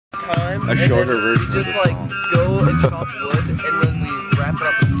time. A shorter version. We just like go and chop wood, and then we wrap it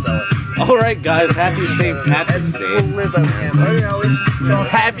up and sell it. Alright guys, happy St. Patrick's Day.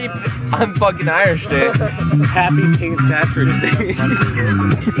 Happy, I'm fucking Irish, dude. Happy St. Patrick's Day.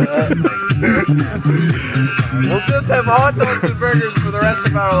 We'll just have hot dogs and burgers for the rest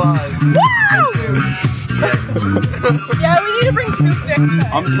of our lives. Woo! Yeah, we need to bring soup next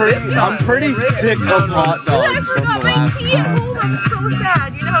time. I'm pretty sick of hot Dude, I dogs from the forgot my last tea at time. home. I'm so sad.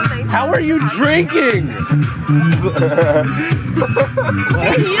 You know how nice. How are you drinking? He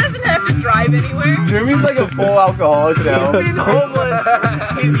doesn't have to drive anywhere. Jeremy's like a full alcoholic now. He's been homeless.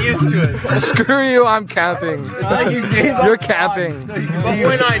 He's used to it. Screw you, I'm camping. You're camping. But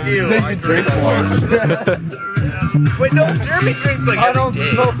when I do, I drink more. Wait, no, Jeremy drinks like every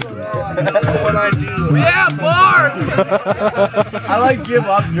day. When I do. Yeah, bars! I like give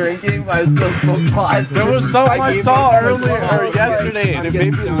up drinking, but I still smoke pot. There was something I saw earlier yesterday and it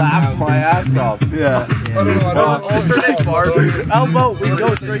made me laugh my ass off. Yeah. Alternate bars. How about we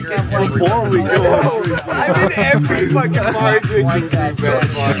go drinking before we go? I'm in every fucking bar drinking.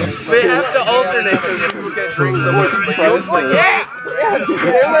 They have to alternate because people get drinks so much. Yeah!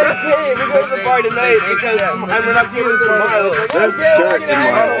 They're like, hey, we go to the bar tonight because we're not seeing this tomorrow.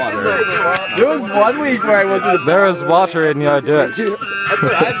 There was one week where I went to the bar. There is water in your ditch. That's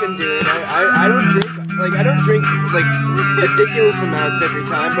what I've been doing. I don't drink, like, I don't drink, like, ridiculous amounts every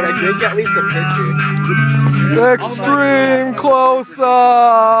time, but I drink at least a pitcher. Extreme closer!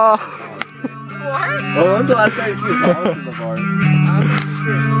 What? Well, when's the last time you saw us in the bar?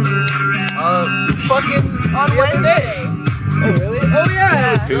 Fucking on Wednesday. Oh, really? Oh,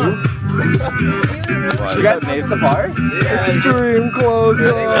 yeah. Who? You guys made the bar? Yeah. Extreme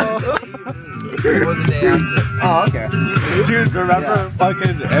closer! Or the day after. Oh, okay. Dude, remember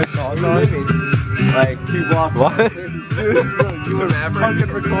fucking like 2 blocks? What? You were Fucking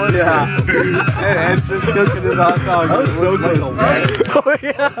recording. Yeah. And just cooking his hot dog. That was so cool. Oh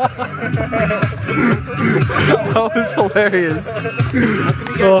yeah! That was hilarious.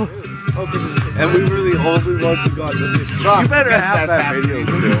 Oh. And we were the only ones who got this. You better have that video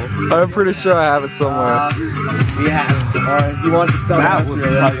still. I'm pretty sure I have it somewhere. Yeah. Or you want to tell That us was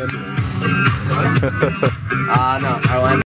your fucking. no, I